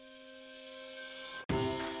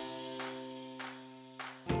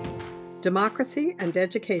Democracy and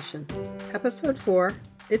Education, Episode 4.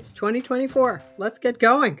 It's 2024. Let's get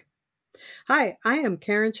going. Hi, I am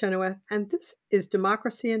Karen Chenoweth, and this is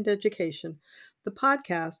Democracy and Education, the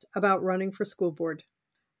podcast about running for school board.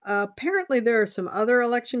 Apparently, there are some other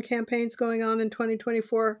election campaigns going on in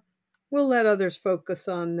 2024. We'll let others focus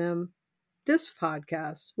on them. This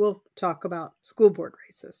podcast will talk about school board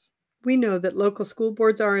races. We know that local school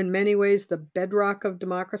boards are in many ways the bedrock of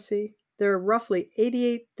democracy. There are roughly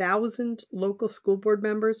 88,000 local school board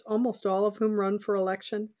members, almost all of whom run for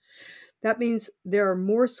election. That means there are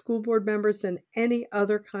more school board members than any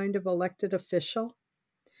other kind of elected official.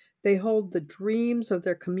 They hold the dreams of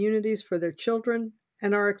their communities for their children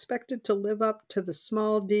and are expected to live up to the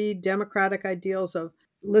small d democratic ideals of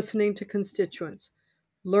listening to constituents,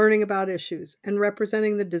 learning about issues, and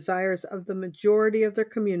representing the desires of the majority of their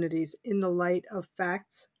communities in the light of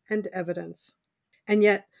facts and evidence. And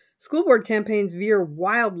yet, school board campaigns veer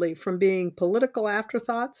wildly from being political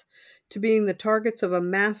afterthoughts to being the targets of a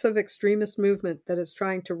massive extremist movement that is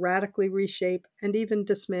trying to radically reshape and even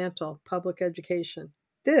dismantle public education.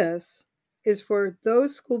 This is for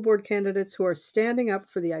those school board candidates who are standing up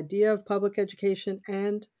for the idea of public education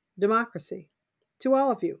and democracy. To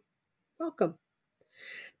all of you, welcome.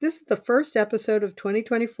 This is the first episode of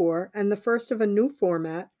 2024 and the first of a new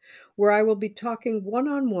format where I will be talking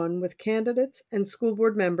one-on-one with candidates and school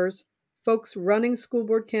board members, folks running school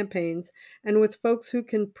board campaigns, and with folks who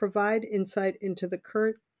can provide insight into the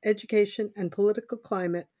current education and political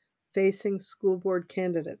climate facing school board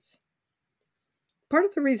candidates. Part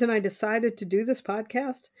of the reason I decided to do this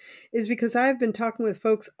podcast is because I've been talking with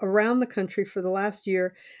folks around the country for the last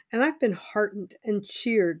year, and I've been heartened and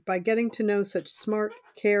cheered by getting to know such smart,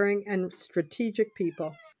 caring, and strategic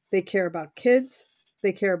people. They care about kids,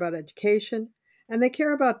 they care about education, and they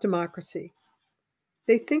care about democracy.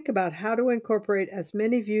 They think about how to incorporate as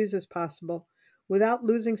many views as possible without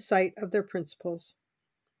losing sight of their principles.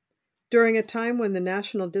 During a time when the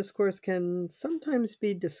national discourse can sometimes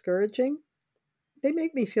be discouraging, they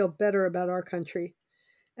make me feel better about our country,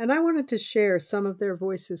 and I wanted to share some of their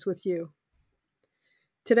voices with you.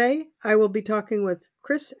 Today, I will be talking with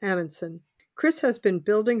Chris Amundson. Chris has been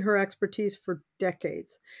building her expertise for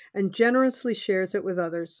decades and generously shares it with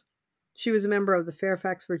others. She was a member of the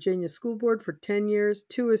Fairfax, Virginia School Board for 10 years,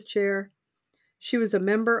 2 as chair. She was a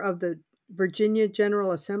member of the Virginia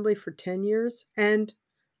General Assembly for 10 years, and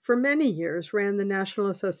for many years ran the National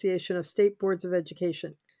Association of State Boards of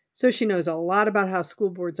Education. So she knows a lot about how school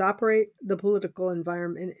boards operate, the political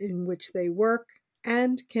environment in which they work,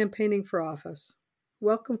 and campaigning for office.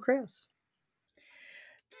 Welcome, Chris.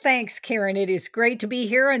 Thanks, Karen. It is great to be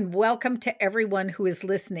here, and welcome to everyone who is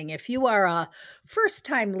listening. If you are a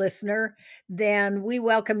first-time listener, then we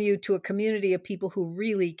welcome you to a community of people who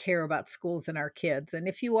really care about schools and our kids. And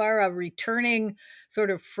if you are a returning sort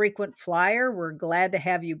of frequent flyer, we're glad to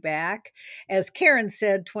have you back. As Karen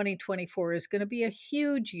said, 2024 is going to be a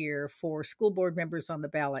huge year for school board members on the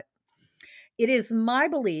ballot. It is my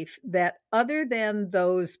belief that other than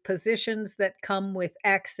those positions that come with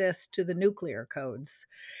access to the nuclear codes,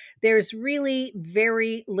 there's really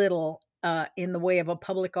very little in the way of a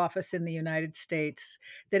public office in the United States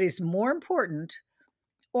that is more important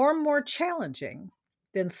or more challenging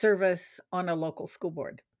than service on a local school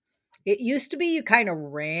board. It used to be you kind of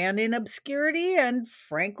ran in obscurity, and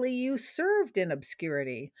frankly, you served in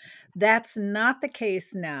obscurity. That's not the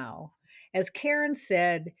case now. As Karen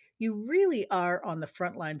said, you really are on the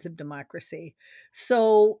front lines of democracy.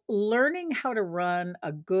 So, learning how to run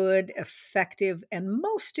a good, effective, and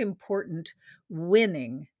most important,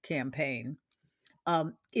 winning campaign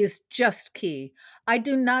is just key. I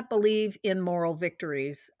do not believe in moral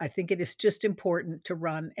victories. I think it is just important to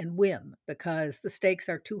run and win because the stakes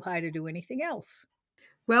are too high to do anything else.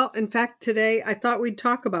 Well, in fact, today I thought we'd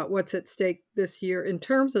talk about what's at stake this year in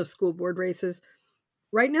terms of school board races.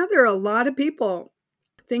 Right now, there are a lot of people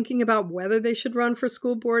thinking about whether they should run for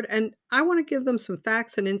school board, and I want to give them some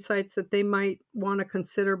facts and insights that they might want to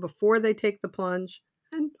consider before they take the plunge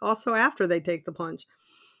and also after they take the plunge.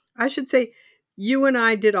 I should say, you and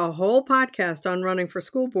I did a whole podcast on running for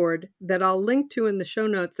school board that I'll link to in the show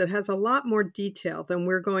notes that has a lot more detail than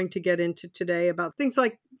we're going to get into today about things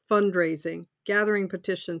like fundraising, gathering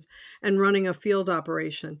petitions, and running a field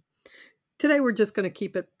operation. Today, we're just going to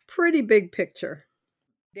keep it pretty big picture.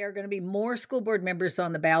 There are going to be more school board members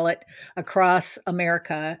on the ballot across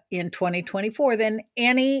America in 2024 than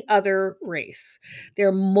any other race. There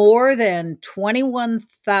are more than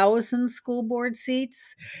 21,000 school board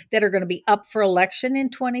seats that are going to be up for election in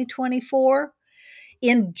 2024.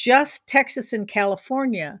 In just Texas and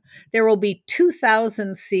California, there will be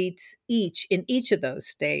 2,000 seats each in each of those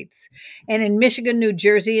states. And in Michigan, New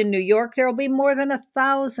Jersey, and New York, there will be more than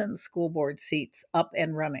 1,000 school board seats up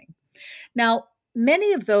and running. Now,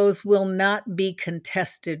 many of those will not be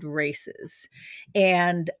contested races.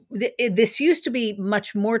 And this used to be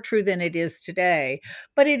much more true than it is today.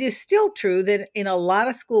 But it is still true that in a lot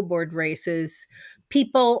of school board races,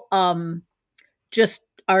 people just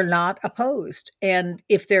are not opposed. And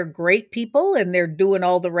if they're great people and they're doing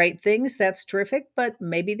all the right things, that's terrific, but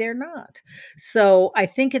maybe they're not. So I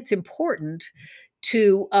think it's important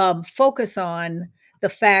to focus on the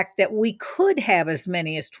fact that we could have as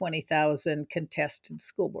many as 20,000 contested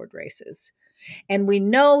school board races. And we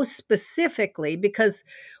know specifically because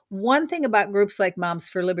one thing about groups like Moms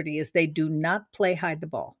for Liberty is they do not play hide the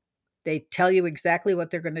ball. They tell you exactly what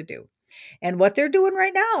they're going to do. And what they're doing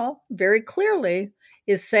right now, very clearly,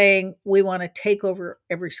 is saying we want to take over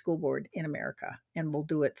every school board in America, and we'll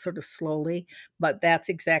do it sort of slowly, but that's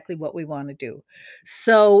exactly what we want to do.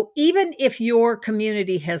 So even if your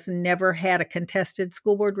community has never had a contested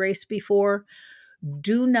school board race before,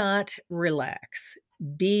 do not relax.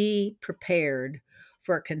 Be prepared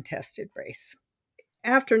for a contested race.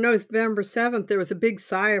 After November 7th, there was a big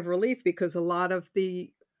sigh of relief because a lot of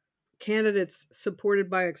the candidates supported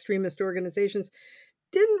by extremist organizations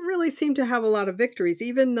didn't really seem to have a lot of victories.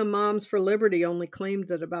 Even the Moms for Liberty only claimed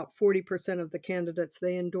that about 40% of the candidates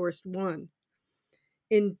they endorsed won.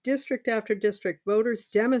 In district after district, voters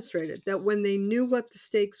demonstrated that when they knew what the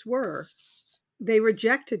stakes were, they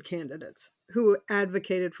rejected candidates who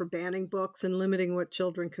advocated for banning books and limiting what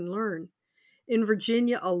children can learn. In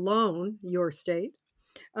Virginia alone, your state,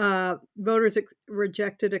 voters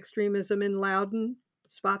rejected extremism in Loudoun,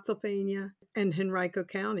 Spotsylvania, and Henrico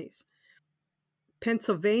counties.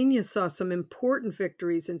 Pennsylvania saw some important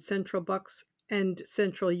victories in Central Bucks and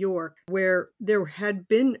Central York, where there had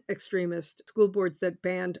been extremist school boards that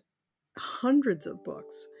banned hundreds of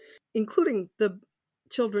books, including the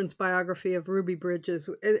children's biography of Ruby Bridges,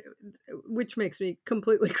 which makes me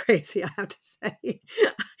completely crazy, I have to say.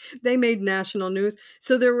 They made national news.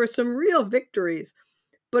 So there were some real victories,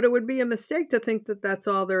 but it would be a mistake to think that that's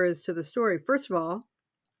all there is to the story. First of all,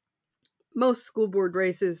 most school board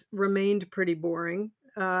races remained pretty boring.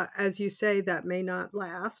 As you say, that may not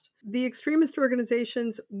last. The extremist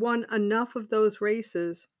organizations won enough of those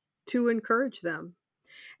races to encourage them.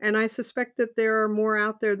 And I suspect that there are more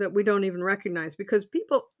out there that we don't even recognize because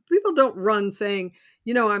people don't run saying,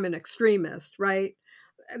 I'm an extremist, right?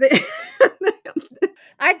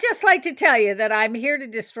 I'd just like to tell you that I'm here to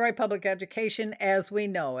destroy public education as we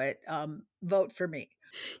know it. Vote for me.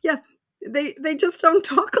 Yeah, they just don't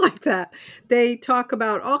talk like that. They talk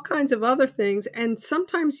about all kinds of other things, and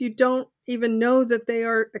sometimes you don't even know that they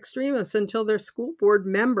are extremists until they're school board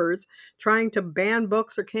members trying to ban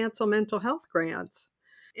books or cancel mental health grants.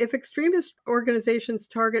 If extremist organizations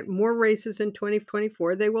target more races in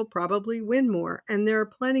 2024, they will probably win more. And there are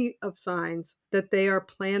plenty of signs that they are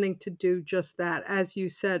planning to do just that. As you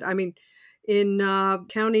said, I mean, in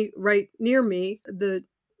county right near me, the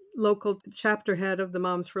local chapter head of the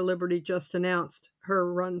Moms for Liberty just announced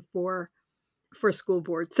her run for school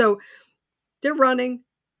board. So they're running.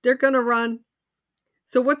 They're going to run.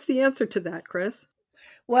 So what's the answer to that, Chris?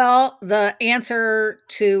 Well, the answer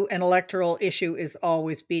to an electoral issue is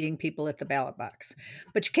always beating people at the ballot box.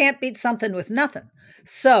 But you can't beat something with nothing.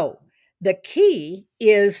 So the key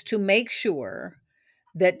is to make sure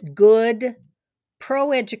that good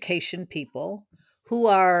pro-education people who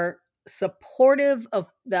are supportive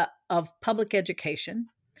of public education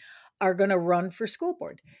are going to run for school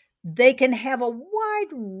board. They can have a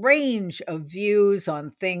wide range of views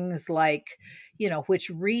on things like,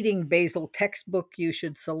 which reading basal textbook you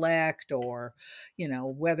should select, or,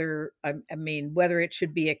 whether it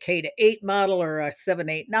should be a K-8 model or a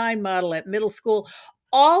 7-8-9 model at middle school.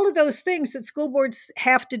 All of those things that school boards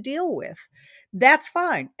have to deal with. That's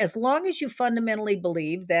fine, as long as you fundamentally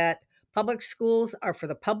believe that public schools are for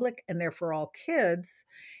the public and they're for all kids.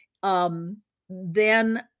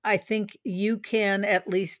 Then I think you can at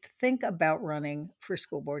least think about running for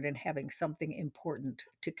school board and having something important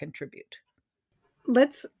to contribute.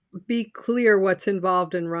 Let's be clear what's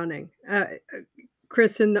involved in running.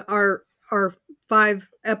 Chris, in our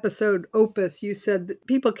 5-episode opus, you said that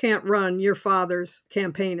people can't run your father's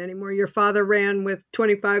campaign anymore. Your father ran with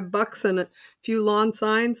 $25 and a few lawn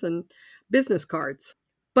signs and business cards.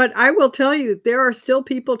 But I will tell you, there are still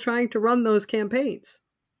people trying to run those campaigns.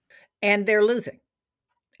 And they're losing.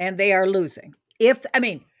 And they are losing.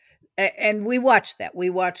 And we watched that. We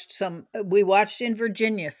watched in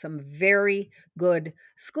Virginia some very good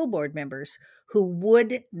school board members who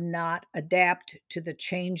would not adapt to the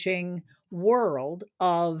changing world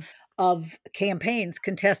of campaigns,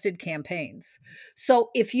 contested campaigns. So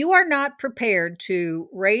if you are not prepared to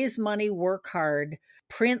raise money, work hard,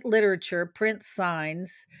 print literature, print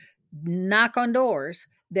signs, knock on doors,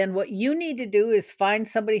 then what you need to do is find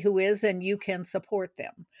somebody who is, and you can support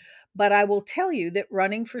them. But I will tell you that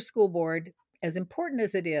running for school board, as important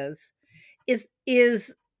as it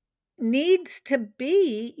is needs to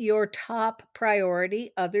be your top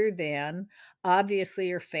priority, other than obviously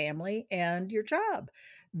your family and your job.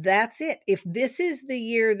 That's it. If this is the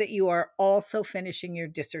year that you are also finishing your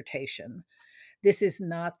dissertation, this is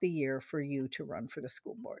not the year for you to run for the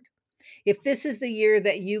school board. If this is the year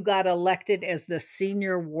that you got elected as the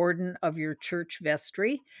senior warden of your church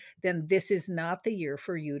vestry, then this is not the year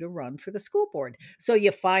for you to run for the school board. So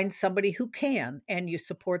you find somebody who can, and you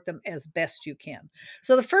support them as best you can.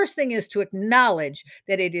 So the first thing is to acknowledge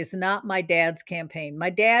that it is not my dad's campaign. My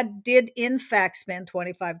dad did in fact spend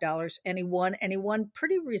 $25, and he won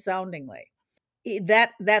pretty resoundingly.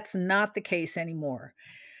 That's not the case anymore.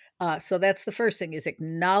 So that's the first thing, is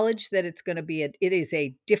acknowledge that it's going to be it is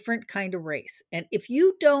a different kind of race. And if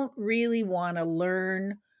you don't really want to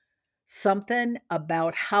learn something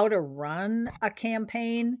about how to run a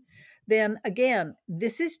campaign, then again,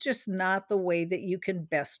 this is just not the way that you can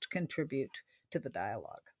best contribute to the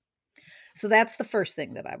dialogue. So that's the first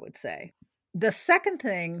thing that I would say. The second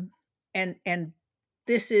thing, and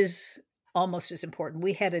this is almost as important,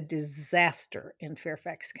 we had a disaster in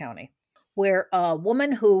Fairfax County where a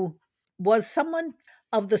woman who was someone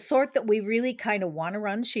of the sort that we really kind of want to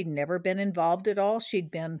run, she'd never been involved at all. She'd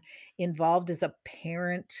been involved as a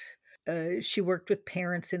parent. She worked with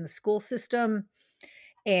parents in the school system,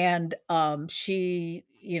 and she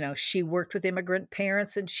worked with immigrant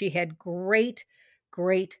parents, and she had great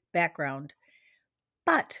background,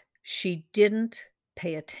 but she didn't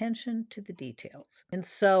pay attention to the details. And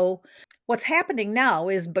so what's happening now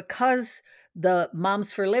is, because the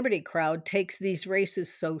Moms for Liberty crowd takes these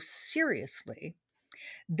races so seriously,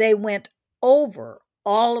 they went over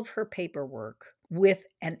all of her paperwork with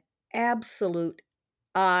an absolute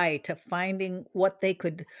eye to finding what they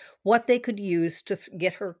could use to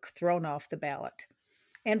get her thrown off the ballot.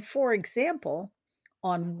 And for example,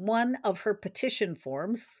 on one of her petition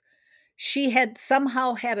forms, she had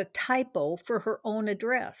somehow had a typo for her own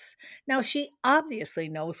address. Now, she obviously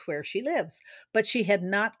knows where she lives, but she had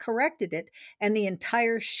not corrected it, and the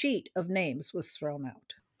entire sheet of names was thrown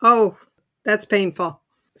out. Oh, that's painful.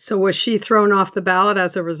 So was she thrown off the ballot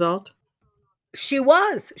as a result? She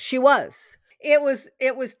was. It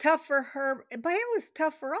was tough for her, but it was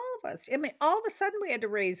tough for all of us. I mean, all of a sudden we had to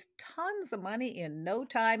raise tons of money in no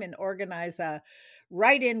time and organize a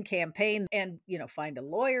write-in campaign, and find a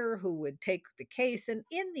lawyer who would take the case. And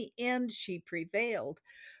in the end, she prevailed.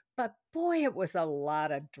 But boy, it was a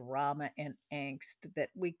lot of drama and angst that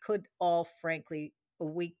we could all, frankly, a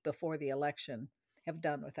week before the election, have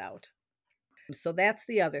done without. So that's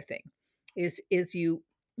the other thing, is you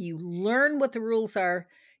learn what the rules are,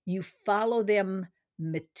 you follow them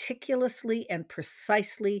meticulously and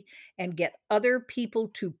precisely, and get other people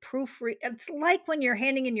to proofread. It's like when you're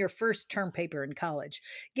handing in your first term paper in college.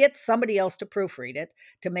 Get somebody else to proofread it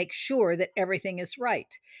to make sure that everything is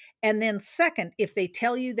right. And then second, if they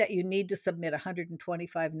tell you that you need to submit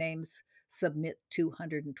 125 names, submit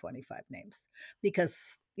 225 names.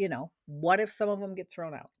 Because, what if some of them get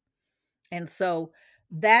thrown out? And so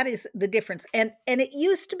that is the difference. And it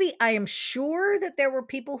used to be, I am sure that there were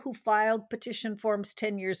people who filed petition forms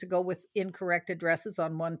 10 years ago with incorrect addresses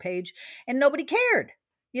on one page, and nobody cared.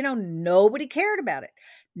 Nobody cared about it.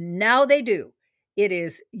 Now they do. It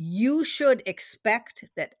is, you should expect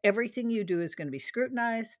that everything you do is going to be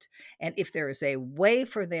scrutinized. And if there is a way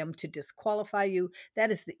for them to disqualify you,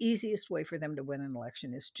 that is the easiest way for them to win an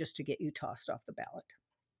election, is just to get you tossed off the ballot.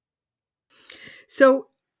 So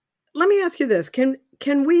let me ask you this.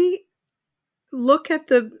 Can we look at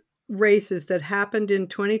the races that happened in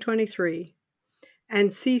 2023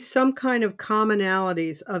 and see some kind of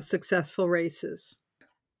commonalities of successful races?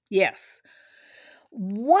 Yes.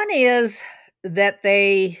 One is that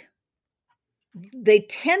they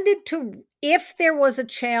tended to, if there was a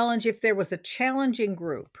challenging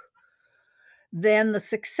group, then the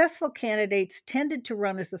successful candidates tended to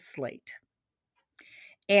run as a slate.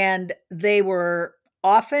 And they were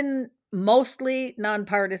often mostly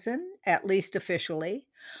nonpartisan, at least officially.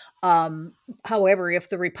 However, if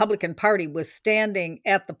the Republican Party was standing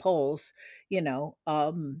at the polls,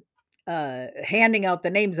 handing out the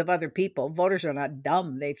names of other people. Voters are not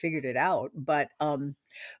dumb; they figured it out. But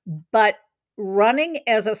running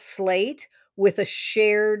as a slate with a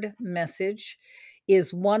shared message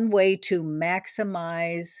is one way to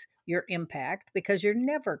maximize your impact, because you're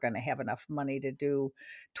never going to have enough money to do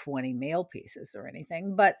 20 mail pieces or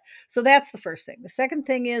anything. But so that's the first thing. The second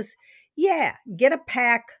thing is, get a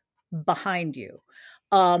PAC behind you.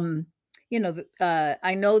 Um,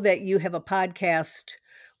 I know that you have a podcast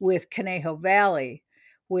with Conejo Valley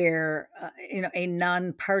where, a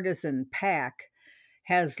nonpartisan PAC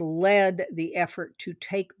has led the effort to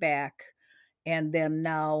take back and then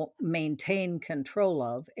now maintain control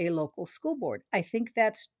of a local school board. I think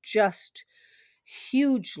that's just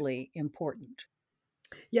hugely important.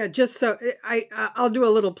 Yeah, just so I'll do a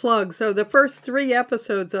little plug. So the first 3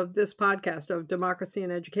 episodes of this podcast of Democracy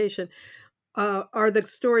and Education are the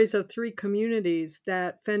stories of 3 communities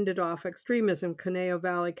that fended off extremism: Conejo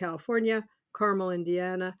Valley, California; Carmel,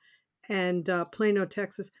 Indiana; and Plano,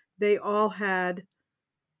 Texas. They all had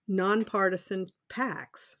nonpartisan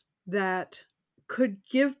PACs that could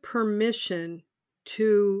give permission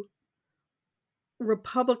to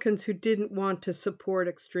Republicans who didn't want to support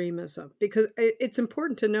extremism, because it's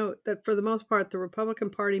important to note that for the most part, the Republican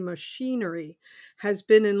Party machinery has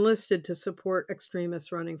been enlisted to support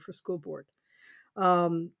extremists running for school board.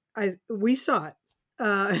 We saw it.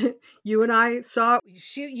 You and I saw it.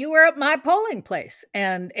 You were at my polling place,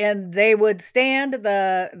 and they would stand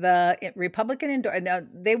the Republican. Now,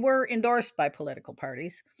 they were endorsed by political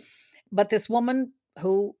parties, but this woman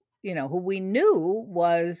who we knew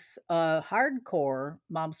was a hardcore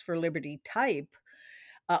Moms for Liberty type,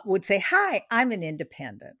 would say, "Hi, I'm an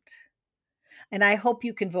independent, and I hope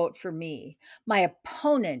you can vote for me. My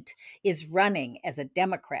opponent is running as a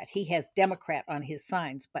Democrat. He has Democrat on his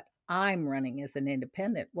signs, but I'm running as an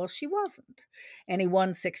independent." Well, she wasn't. And he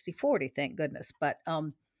won 60-40, thank goodness. But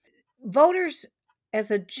voters,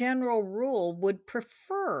 as a general rule, would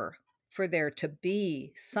prefer for there to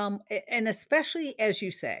be some, and especially, as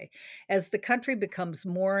you say, as the country becomes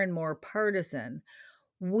more and more partisan,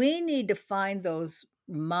 we need to find those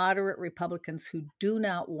moderate Republicans who do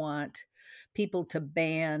not want people to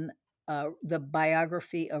ban the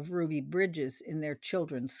biography of Ruby Bridges in their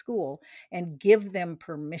children's school, and give them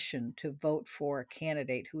permission to vote for a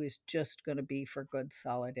candidate who is just going to be for good,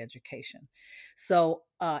 solid education. So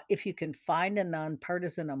if you can find a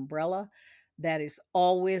nonpartisan umbrella, that is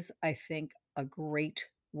always, I think, a great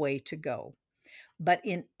way to go. But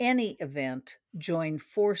in any event, join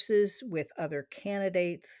forces with other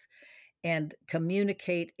candidates and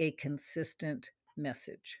communicate a consistent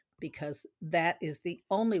message, because that is the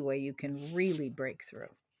only way you can really break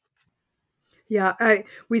through. Yeah,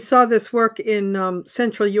 we saw this work in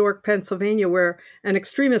Central York, Pennsylvania, where an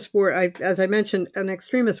extremist board, as I mentioned, an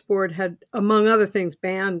extremist board had, among other things,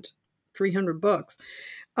 banned 300 books.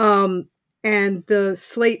 And the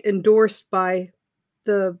slate endorsed by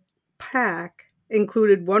the PAC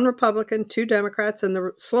included 1 Republican, 2 Democrats, and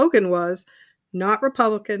the slogan was "Not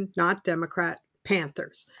Republican, not Democrat,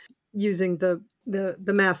 Panthers," using the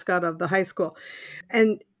mascot of the high school.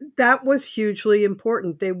 And that was hugely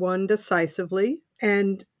important. They won decisively.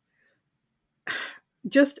 And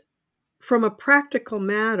just from a practical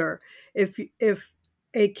matter, if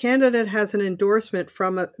a candidate has an endorsement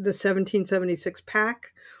from the 1776 PAC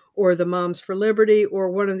or the Moms for Liberty or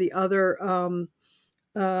one of the other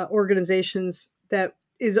organizations that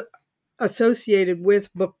is associated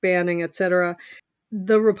with book banning, etc.,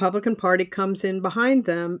 the Republican Party comes in behind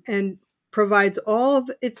them and provides all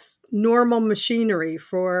of its normal machinery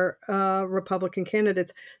for Republican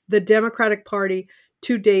candidates. The Democratic Party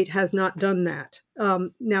to date has not done that.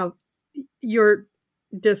 Now, your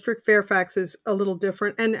district, Fairfax, is a little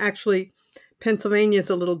different, and actually Pennsylvania is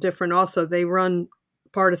a little different also. They run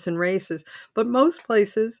partisan races, but most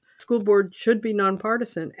places, school board should be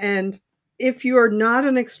nonpartisan. And if you're not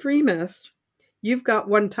an extremist, you've got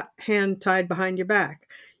one hand tied behind your back.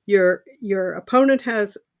 Your opponent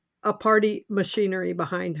has a party machinery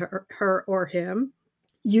behind her or him.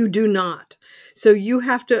 You do not. So you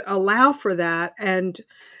have to allow for that and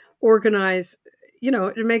organize.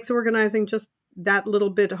 It makes organizing just that little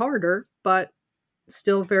bit harder, but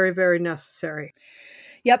still very, very necessary.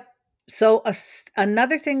 Yep. So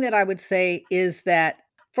another thing that I would say is that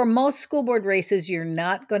for most school board races, you're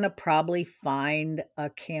not going to probably find a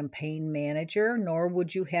campaign manager, nor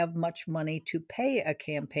would you have much money to pay a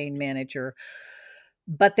campaign manager.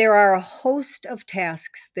 But there are a host of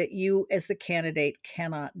tasks that you as the candidate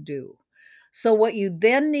cannot do. So what you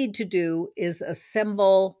then need to do is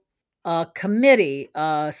assemble a committee,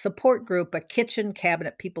 a support group, a kitchen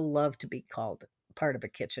cabinet. People love to be called part of a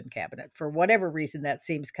kitchen cabinet. For whatever reason, that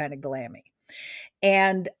seems kind of glammy.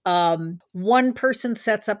 And one person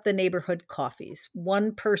sets up the neighborhood coffees.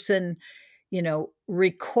 One person,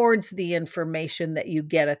 records the information that you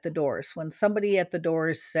get at the doors. When somebody at the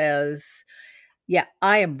doors says, yeah,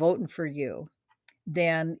 I am voting for you,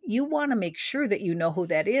 then you want to make sure that you know who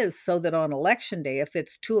that is, so that on election day, if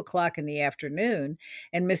it's 2 o'clock in the afternoon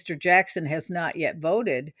and Mr. Jackson has not yet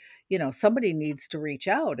voted, somebody needs to reach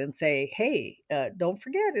out and say, hey, don't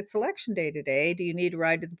forget it's election day today. Do you need a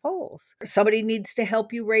ride to the polls? Somebody needs to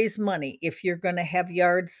help you raise money. If you're going to have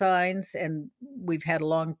yard signs, and we've had a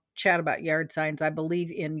long chat about yard signs, I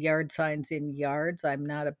believe in yard signs in yards. I'm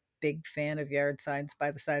not a big fan of yard signs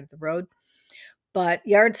by the side of the road. But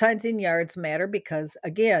yard signs in yards matter because,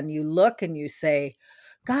 again, you look and you say,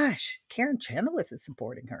 gosh, Karen Chenoweth is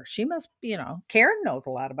supporting her. She must, Karen knows a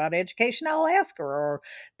lot about education. I'll ask her, or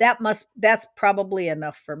that's probably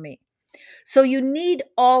enough for me. So you need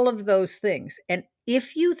all of those things. And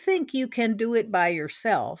if you think you can do it by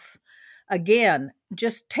yourself, again,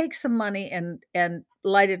 just take some money and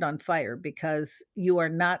light it on fire, because you are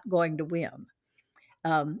not going to win.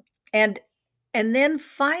 And then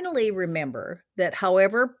finally remember that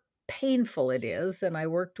however painful it is, and I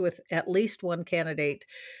worked with at least one candidate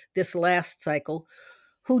this last cycle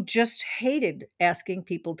who just hated asking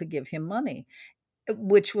people to give him money,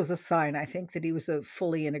 which was a sign, I think, that he was a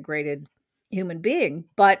fully integrated human being.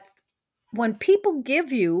 But when people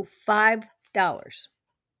give you $5,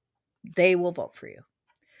 they will vote for you.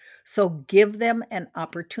 So give them an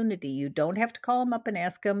opportunity. You don't have to call them up and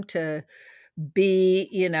ask them to be,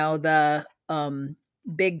 the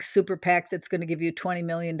big super PAC that's going to give you $20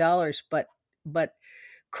 million. But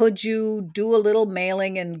could you do a little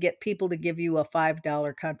mailing and get people to give you a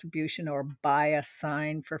 $5 contribution, or buy a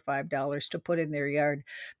sign for $5 to put in their yard?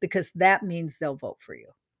 Because that means they'll vote for you.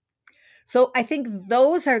 So I think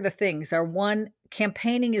those are the things. One,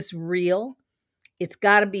 campaigning is real. It's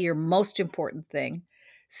got to be your most important thing.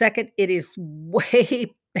 Second, it is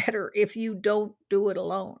way better if you don't do it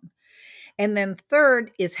alone. And then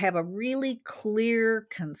third is have a really clear,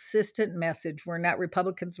 consistent message. We're not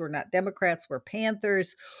Republicans, we're not Democrats, we're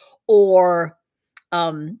Panthers. Or,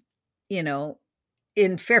 in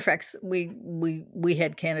Fairfax, we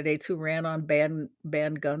had candidates who ran on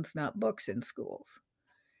ban guns, not books in schools.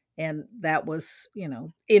 And that was,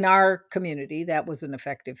 in our community, that was an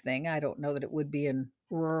effective thing. I don't know that it would be in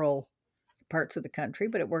rural parts of the country,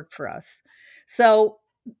 but it worked for us. So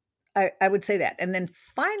I would say that. And then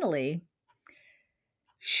finally,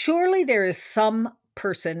 surely there is some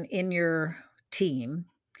person in your team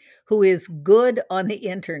who is good on the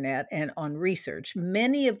internet and on research.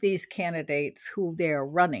 Many of these candidates who they are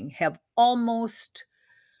running have almost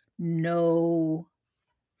no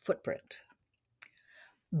footprint.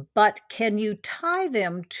 But can you tie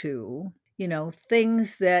them to,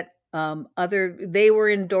 things that they were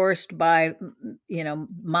endorsed by,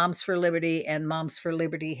 Moms for Liberty, and Moms for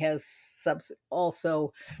Liberty has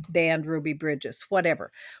also banned Ruby Bridges,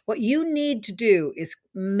 whatever. What you need to do is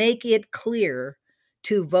make it clear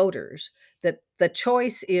to voters that the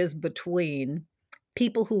choice is between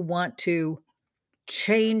people who want to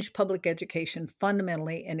change public education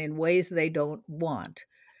fundamentally and in ways they don't want,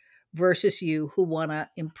 versus you who want to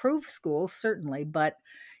improve schools, certainly, but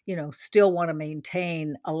still want to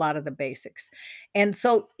maintain a lot of the basics. And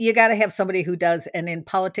so you got to have somebody who does, and in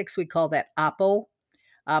politics we call that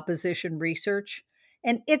opposition research,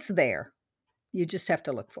 and it's there. You just have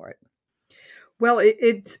to look for it. Well,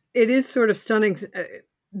 it is sort of stunning,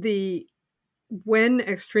 when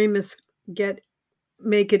extremists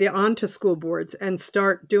make it onto school boards and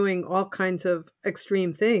start doing all kinds of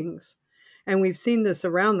extreme things. And we've seen this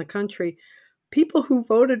around the country. People who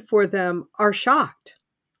voted for them are shocked.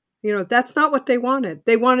 That's not what they wanted.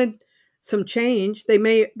 They wanted some change. They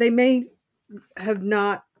may have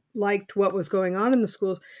not liked what was going on in the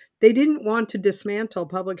schools. They didn't want to dismantle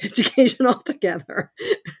public education altogether.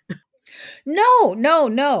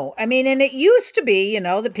 No. I mean, and it used to be,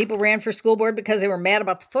 that people ran for school board because they were mad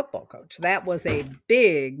about the football coach. That was a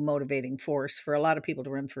big motivating force for a lot of people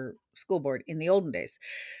to run for school board in the olden days.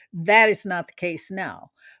 That is not the case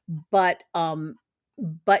now. But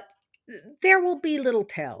there will be little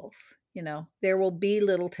tells, there will be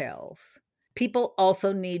little tells. People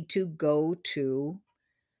also need to go to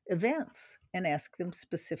events and ask them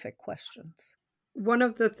specific questions. One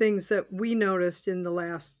of the things that we noticed in the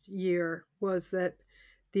last year was that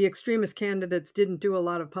the extremist candidates didn't do a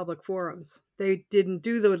lot of public forums. They didn't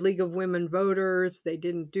do the League of Women Voters. They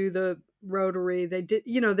didn't do the Rotary. They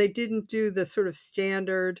didn't do the sort of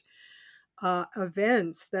standard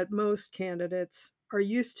events that most candidates are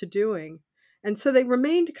used to doing. And so they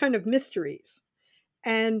remained kind of mysteries.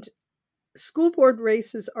 And school board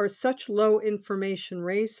races are such low information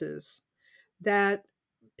races that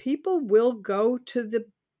people will go to the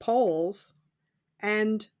polls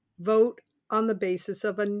and vote on the basis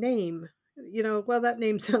of a name. Well, that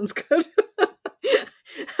name sounds good.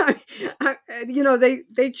 I, I,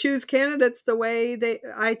 they choose candidates the way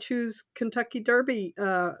I choose Kentucky Derby,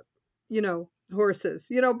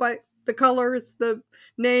 horses. By the colors, the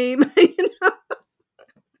name.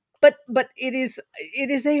 But it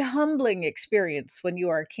is a humbling experience when you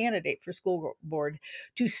are a candidate for school board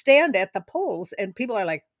to stand at the polls and people are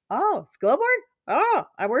like, "Oh, school board? Oh,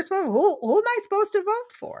 we're supposed who am I supposed to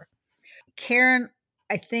vote for?" Karen,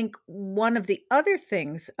 I think one of the other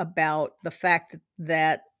things about the fact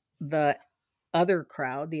that the other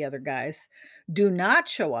crowd, the other guys, do not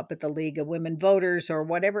show up at the League of Women Voters or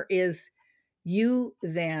whatever is, you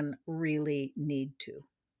then really need to.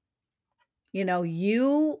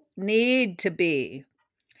 You need to be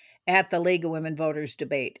at the League of Women Voters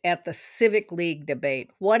debate, at the Civic League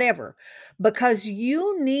debate, whatever, because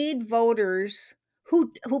you need voters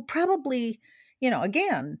who probably,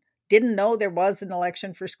 again, didn't know there was an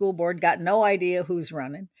election for school board, got no idea who's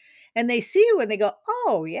running, and they see you and they go,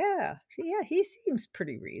 "Oh yeah, he seems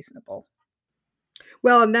pretty reasonable."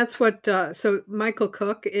 Well, and that's what so Michael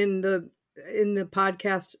Cook in the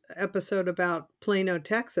podcast episode about Plano,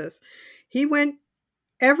 Texas, he went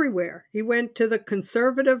everywhere. He went to the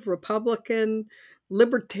conservative, Republican,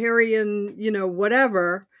 libertarian,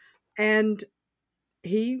 whatever, and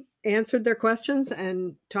he answered their questions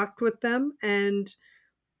and talked with them. And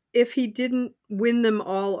if he didn't win them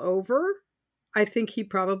all over, I think he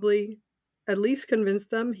probably at least convinced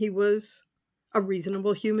them he was a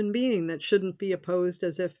reasonable human being that shouldn't be opposed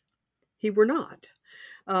as if he were not,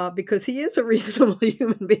 because he is a reasonable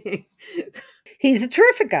human being. He's a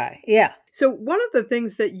terrific guy. Yeah. So one of the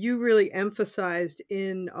things that you really emphasized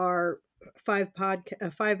in our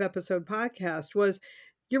 5-episode podcast was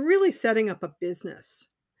you're really setting up a business.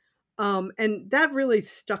 And that really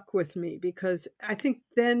stuck with me because I think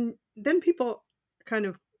then people kind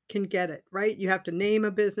of can get it, right? You have to name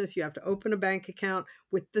a business, you have to open a bank account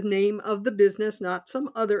with the name of the business, not some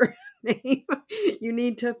other name. You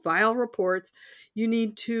need to file reports. You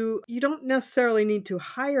don't necessarily need to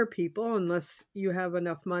hire people unless you have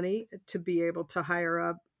enough money to be able to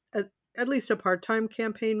hire at least a part-time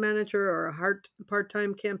campaign manager or a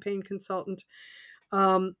part-time campaign consultant.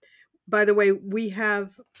 Um, by the way, we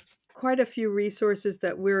have quite a few resources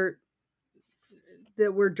that we're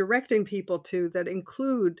directing people to that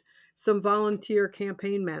include some volunteer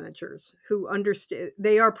campaign managers who understand.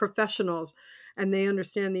 They are professionals and they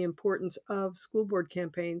understand the importance of school board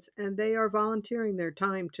campaigns, and they are volunteering their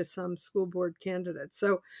time to some school board candidates.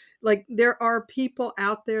 So like there are people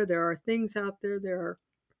out there, there are things out there, there are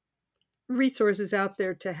resources out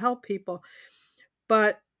there to help people.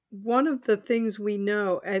 But one of the things we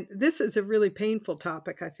know, and this is a really painful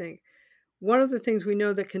topic, I think, one of the things we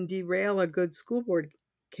know that can derail a good school board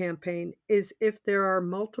campaign is if there are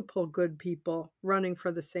multiple good people running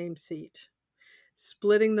for the same seat.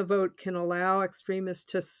 Splitting the vote can allow extremists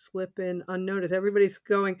to slip in unnoticed. Everybody's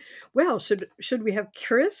going, well, should we have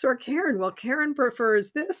Chris or Karen? Well, Karen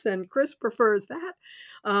prefers this and Chris prefers that.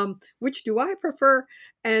 Which do I prefer?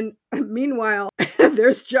 And meanwhile,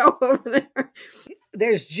 there's Joe over there.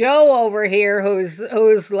 There's Joe over here who's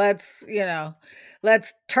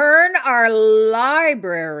let's turn our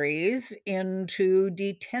libraries into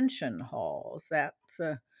detention halls. That's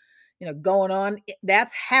going on.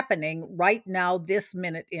 That's happening right now, this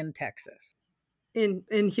minute in Texas,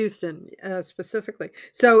 in Houston specifically.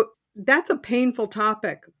 So that's a painful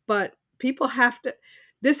topic, but people have to.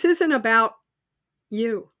 This isn't about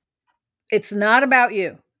you. It's not about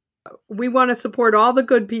you. We want to support all the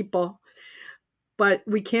good people, but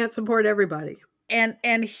we can't support everybody.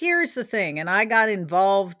 And here's the thing, and I got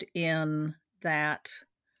involved in that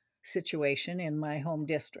situation in my home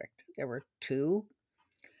district. There were two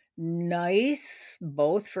nice,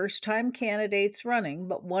 both first-time candidates running,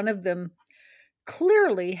 but one of them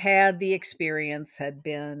clearly had the experience, had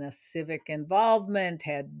been a civic involvement,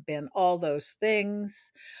 had been all those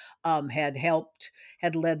things, had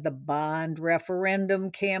led the bond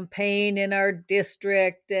referendum campaign in our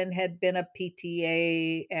district, and had been a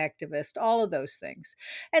PTA activist, all of those things.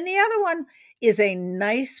 And the other one is a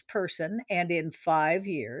nice person, and in 5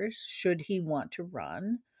 years, should he want to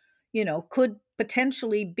run, could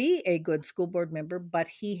potentially be a good school board member, but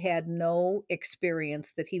he had no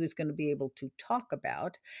experience that he was going to be able to talk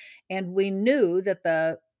about. And we knew that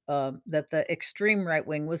the extreme right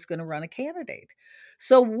wing was going to run a candidate.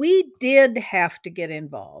 So we did have to get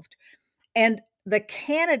involved. And the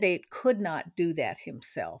candidate could not do that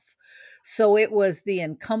himself. So it was the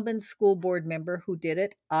incumbent school board member who did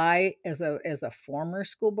it. I, as a former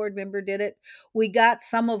school board member, did it. We got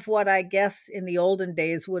some of what I guess in the olden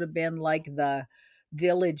days would have been like the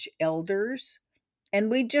village elders, and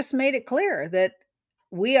we just made it clear that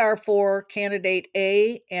we are for candidate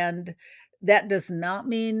A, and that does not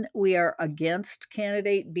mean we are against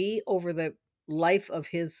candidate B over the life of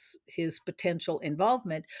his potential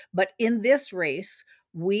involvement, but in this race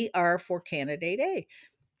we are for candidate A.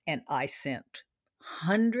 And I sent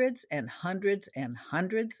hundreds and hundreds and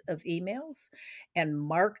hundreds of emails and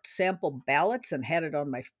marked sample ballots and had it on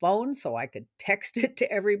my phone so I could text it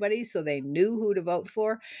to everybody so they knew who to vote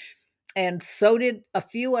for. And so did a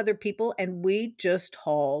few other people, and we just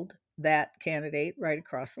hauled that candidate right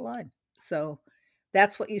across the line. So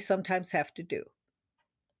that's what you sometimes have to do.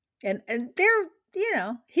 And they're,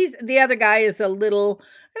 he's the other guy is a little,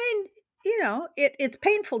 I mean, it's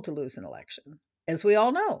painful to lose an election, as we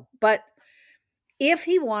all know. But if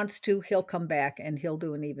he wants to, he'll come back and he'll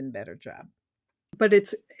do an even better job. But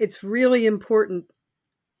it's really important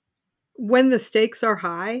when the stakes are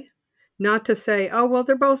high, not to say, oh, well,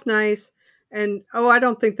 they're both nice. And, oh, I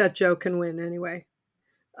don't think that Joe can win anyway.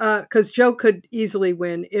 Because Joe could easily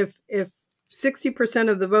win. If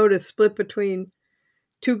 60% of the vote is split between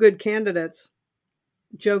two good candidates,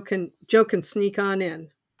 Joe can sneak on in.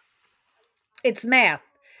 It's math.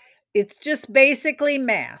 It's just basically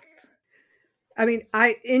math. I mean,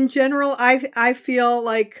 in general, I feel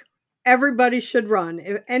like everybody should run.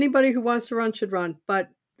 If anybody who wants to run should run. But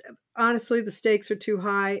honestly, the stakes are too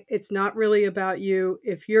high. It's not really about you.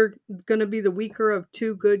 If you're going to be the weaker of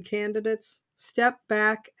two good candidates, step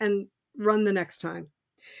back and run the next time.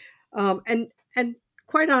 And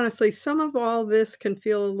quite honestly, some of all this can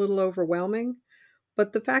feel a little overwhelming.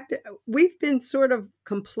 But the fact that we've been sort of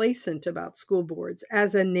complacent about school boards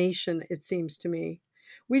as a nation, it seems to me.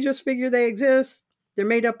 We just figure they exist. They're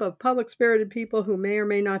made up of public spirited people who may or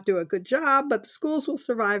may not do a good job, but the schools will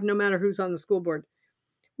survive no matter who's on the school board.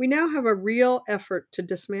 We now have a real effort to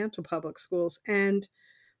dismantle public schools, and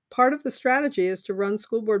part of the strategy is to run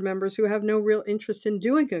school board members who have no real interest in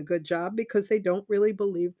doing a good job because they don't really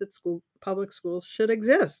believe that public schools should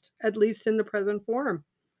exist, at least in the present form.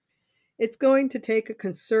 It's going to take a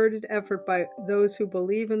concerted effort by those who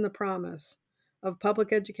believe in the promise of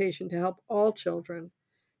public education to help all children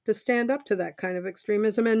to stand up to that kind of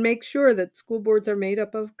extremism and make sure that school boards are made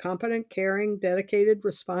up of competent, caring, dedicated,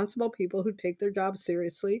 responsible people who take their jobs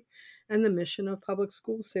seriously and the mission of public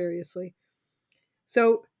schools seriously.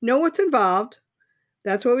 So know what's involved.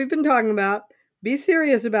 That's what we've been talking about. Be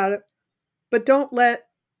serious about it, but don't let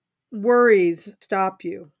worries stop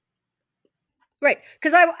you. Right.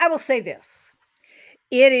 Because I will say this.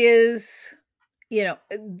 It is,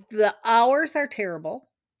 the hours are terrible.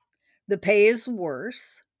 The pay is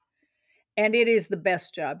worse. And it is the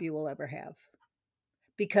best job you will ever have.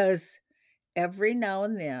 Because every now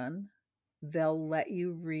and then, they'll let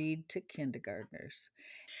you read to kindergartners.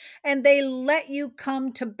 And they let you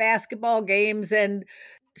come to basketball games and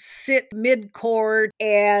sit mid-court.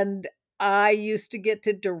 And I used to get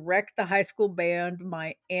to direct the high school band,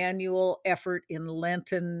 my annual effort in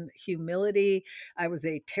Lenten humility. I was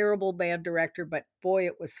a terrible band director, but boy,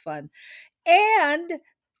 it was fun. And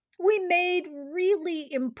we made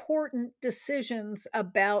really important decisions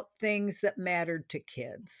about things that mattered to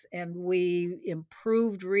kids. And we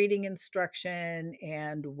improved reading instruction,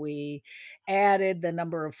 and we added the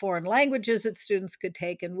number of foreign languages that students could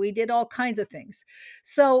take, and we did all kinds of things.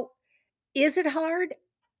 So is it hard?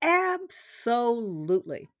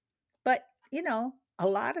 Absolutely. But, a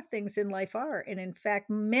lot of things in life are. And in fact,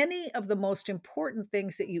 many of the most important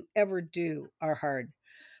things that you ever do are hard.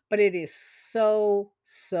 But it is so,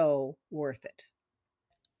 so worth it.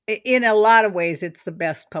 In a lot of ways, it's the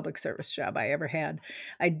best public service job I ever had.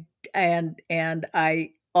 I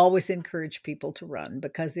always encourage people to run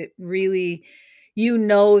because it really,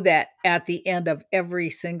 that at the end of every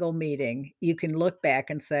single meeting, you can look back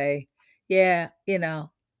and say, yeah,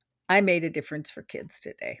 I made a difference for kids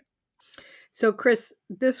today. So, Chris,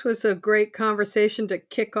 this was a great conversation to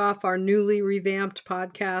kick off our newly revamped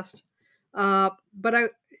podcast. But I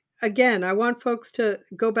want folks to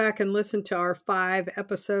go back and listen to our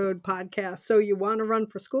 5-episode podcast. So you want to run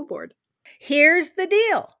for school board. Here's the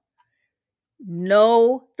deal.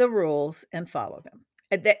 Know the rules and follow them.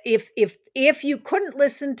 If you couldn't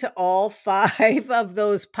listen to all 5 of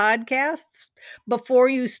those podcasts before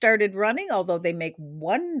you started running, although they make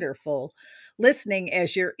wonderful listening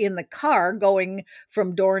as you're in the car going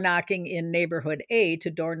from door knocking in neighborhood A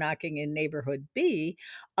to door knocking in neighborhood B,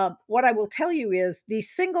 what I will tell you is the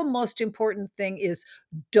single most important thing is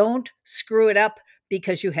don't screw it up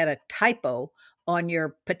because you had a typo on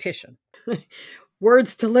your petition.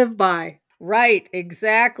 Words to live by. Right,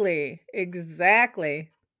 exactly.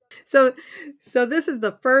 So this is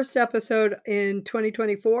the first episode in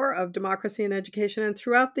 2024 of Democracy in Education. And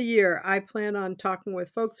throughout the year, I plan on talking with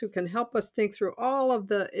folks who can help us think through all of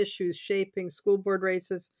the issues shaping school board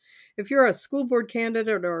races. If you're a school board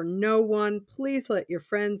candidate or know one, please let your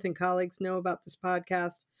friends and colleagues know about this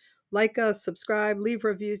podcast. Like us, subscribe, leave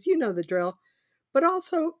reviews. You know the drill. But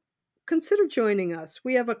also, consider joining us.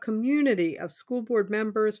 We have a community of school board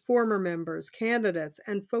members, former members, candidates,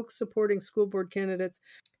 and folks supporting school board candidates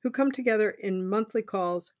who come together in monthly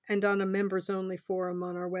calls and on a members-only forum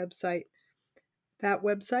on our website. That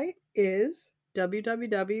website is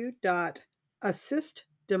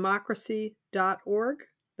www.assistdemocracy.org.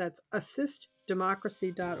 That's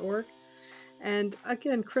assistdemocracy.org. And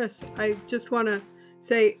again, Chris, I just want to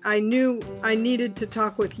say I knew I needed to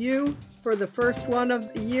talk with you for the first one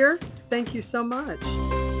of the year. Thank you so much.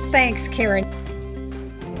 Thanks, Karen.